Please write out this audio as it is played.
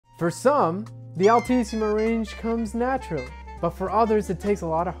For some, the Altissimo range comes naturally, but for others it takes a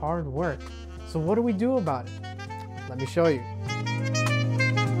lot of hard work. So what do we do about it? Let me show you.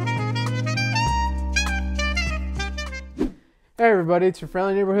 Hey everybody, it's your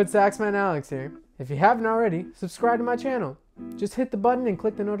friendly neighborhood Saxman Alex here. If you haven't already, subscribe to my channel. Just hit the button and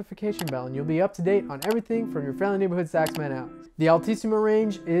click the notification bell and you'll be up to date on everything from your friendly neighborhood Saxman Alex. The Altissimo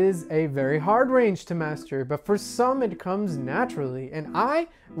range is a very hard range to master, but for some it comes naturally, and I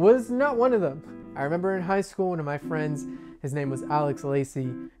was not one of them. I remember in high school, one of my friends, his name was Alex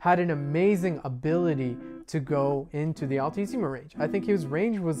Lacey, had an amazing ability to go into the Altissimo range. I think his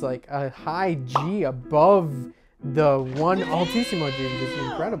range was like a high G above the one Altissimo G, which is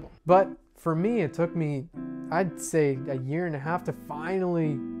incredible. But for me, it took me, I'd say, a year and a half to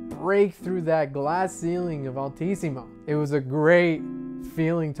finally break through that glass ceiling of Altissimo. It was a great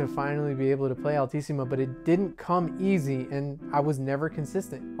feeling to finally be able to play Altissimo, but it didn't come easy and I was never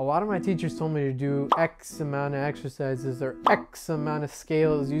consistent. A lot of my teachers told me to do X amount of exercises or X amount of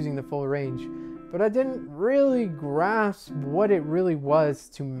scales using the full range, but I didn't really grasp what it really was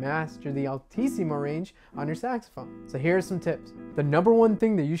to master the Altissimo range on your saxophone. So here are some tips. The number one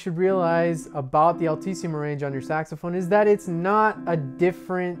thing that you should realize about the Altissimo range on your saxophone is that it's not a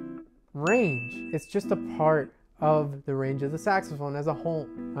different range. It's just a part of the range of the saxophone as a whole.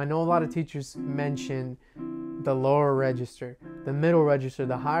 I know a lot of teachers mention the lower register, the middle register,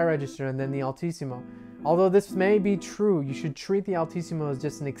 the high register, and then the Altissimo. Although this may be true, you should treat the Altissimo as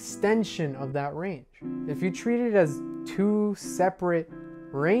just an extension of that range. If you treat it as two separate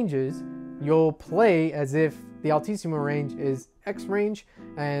ranges, you'll play as if the Altissimo range is X range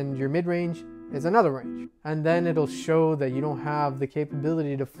and your mid range is another range. And then it'll show that you don't have the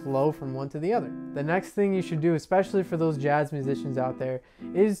capability to flow from one to the other. The next thing you should do, especially for those jazz musicians out there,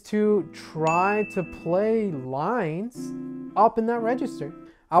 is to try to play lines up in that register.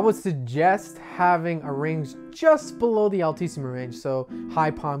 I would suggest having a range just below the Altissimo range, so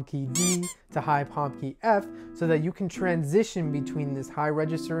high palm key D to high palm key F, so that you can transition between this high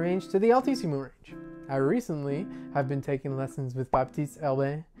register range to the Altissimo range. I recently have been taking lessons with Baptiste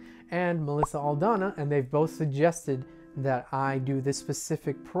Elbe and Melissa Aldana, and they've both suggested that I do this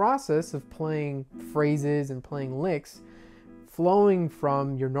specific process of playing phrases and playing licks flowing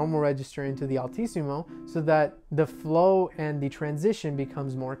from your normal register into the Altissimo so that the flow and the transition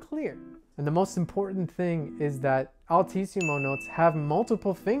becomes more clear. And the most important thing is that Altissimo notes have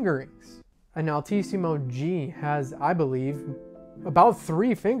multiple fingerings. An Altissimo G has, I believe, about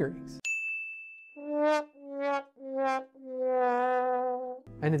 3 fingerings.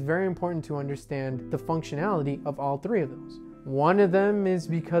 And it's very important to understand the functionality of all 3 of those. One of them is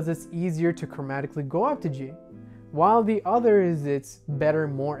because it's easier to chromatically go up to G, while the other is its better,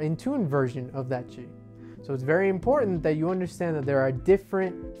 more in tune version of that G. So it's very important that you understand that there are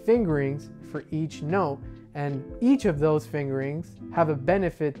different fingerings for each note, and each of those fingerings have a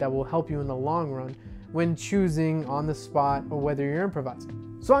benefit that will help you in the long run when choosing on the spot or whether you're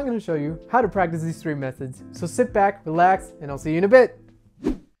improvising. So I'm going to show you how to practice these 3 methods. So sit back, relax, and I'll see you in a bit.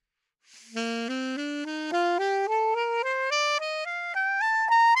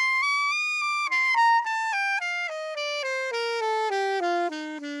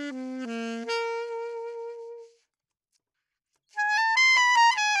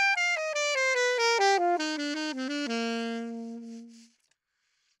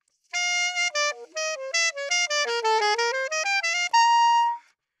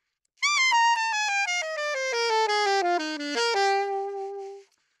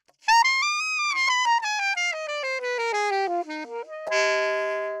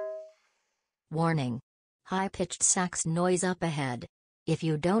 Warning. High-pitched sax noise up ahead. If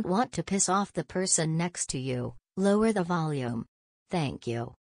you don't want to piss off the person next to you, lower the volume. Thank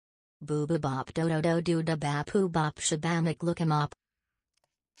you. Boo boo bop do do do do da ba poo bop shabamak look 'em up.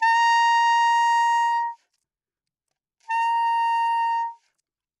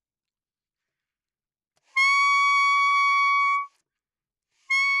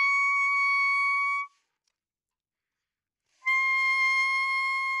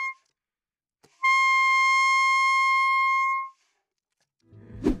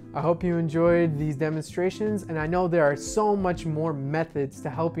 I hope you enjoyed these demonstrations, and I know there are so much more methods to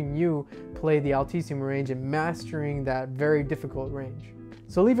helping you play the Altissimo range and mastering that very difficult range.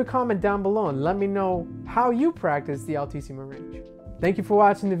 So leave a comment down below and let me know how you practice the Altissimo range. Thank you for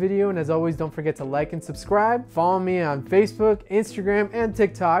watching the video, and as always, don't forget to like and subscribe. Follow me on Facebook, Instagram, and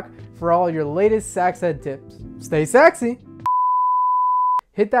TikTok for all your latest Sax Ed tips. Stay sexy!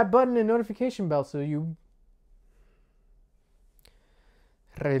 Hit that button and notification bell so you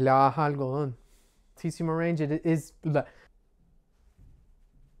relaja algodón. Altissimo range, it is